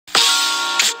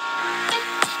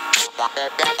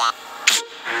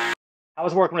I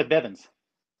was working with Bivins.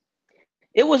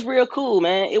 It was real cool,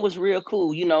 man. It was real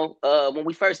cool. You know, when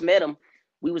we first met him,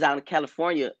 we was out in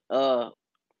California.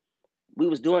 We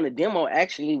was doing a demo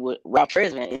actually with Rob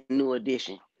Tresvant in New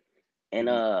Edition. And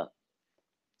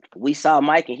we saw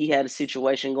Mike, and he had a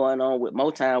situation going on with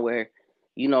Motown where,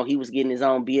 you know, he was getting his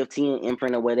own BFT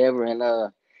imprint or whatever.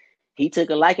 And he took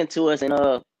a liking to us, and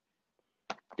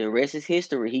the rest is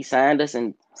history. He signed us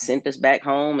and sent us back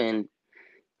home. And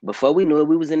before we knew it,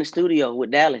 we was in the studio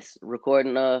with Dallas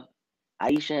recording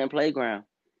Aisha and Playground.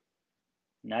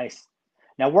 Nice.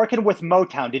 Now, working with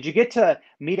Motown, did you get to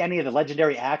meet any of the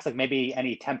legendary acts, like maybe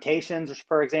any Temptations,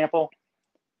 for example?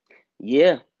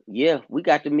 Yeah. We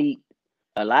got to meet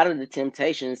a lot of the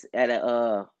Temptations at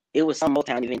it was some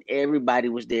Motown event. Everybody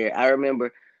was there. I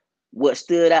remember what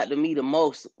stood out to me the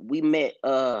most. We met,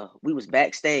 we was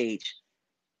backstage,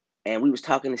 and we was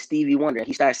talking to Stevie Wonder.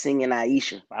 He started singing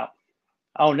Aisha. Wow.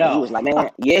 Oh, no. And he was like, man,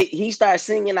 yeah, he started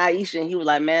singing Aisha, and he was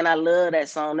like, man, I love that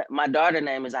song. My daughter's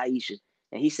name is Aisha.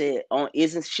 And he said,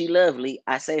 Isn't She Lovely?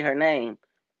 I say her name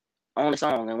on the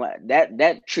song. And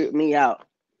that tripped me out.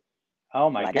 Oh,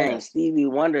 my goodness. Dang, Stevie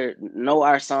Wonder know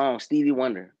our song, Stevie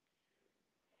Wonder.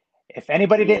 If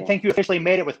anybody didn't think you officially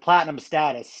made it with platinum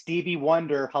status, Stevie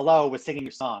Wonder, Hello, was singing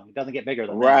your song. It doesn't get bigger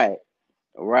than that.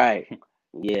 Right.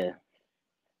 Yeah.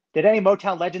 Did any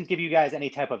Motown legends give you guys any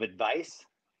type of advice?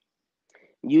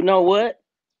 You know what?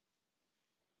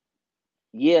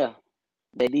 Yeah,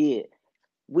 they did.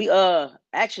 We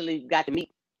actually got to meet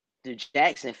the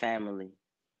Jackson family.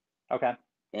 Okay.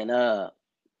 And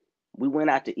we went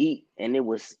out to eat, and it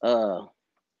was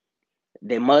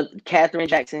their mother, Catherine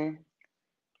Jackson,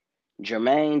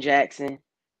 Jermaine Jackson,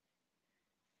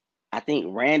 I think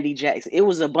Randy Jackson. It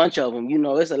was a bunch of them. You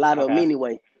know, it's a lot of them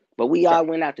anyway. But we all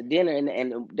went out to dinner,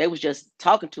 and they was just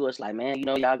talking to us like, man, you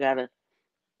know, y'all gotta,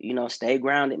 you know, stay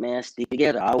grounded, man. Stick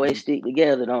together. Always stick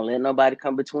together. Don't let nobody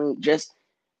come between. Just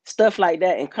stuff like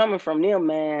that. And coming from them,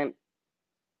 man,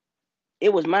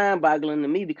 it was mind-boggling to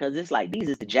me, because it's like, these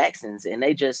is the Jacksons, and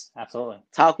they just absolutely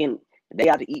talking. They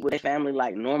got to eat with their family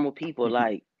like normal people.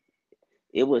 Like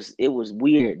it was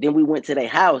weird. Then we went to their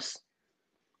house,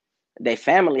 their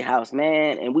family house,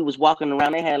 man, and we was walking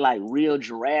around. They had like real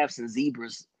giraffes and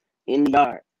zebras in the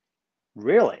yard.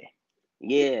 Really?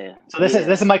 Yeah. So this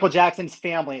is Michael Jackson's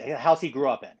family, the house he grew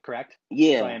up in, correct?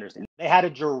 Yeah. So I understand. They had a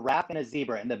giraffe and a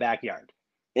zebra in the backyard.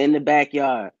 In the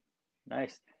backyard.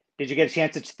 Nice. Did you get a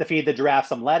chance to feed the giraffe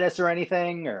some lettuce or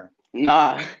anything, or?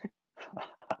 Nah. That's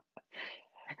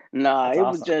it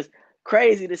awesome. was just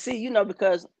crazy to see, you know,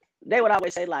 because they would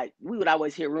always say, like, we would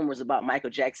always hear rumors about Michael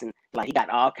Jackson, like he got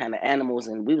all kind of animals,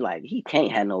 and we were like, he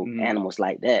can't have no animals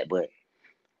like that. But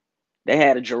they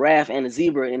had a giraffe and a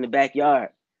zebra in the backyard.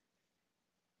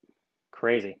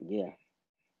 Crazy. Yeah.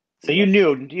 So you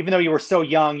knew, even though you were so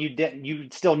young, you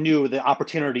still knew the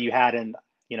opportunity you had, and,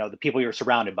 you know, the people you're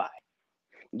surrounded by.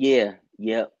 Yeah.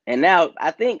 And now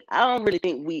I don't really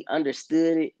think we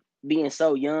understood it being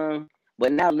so young,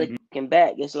 but now looking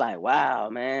back, it's like, wow,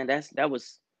 man, that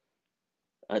was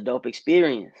a dope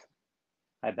experience.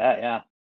 I bet, yeah.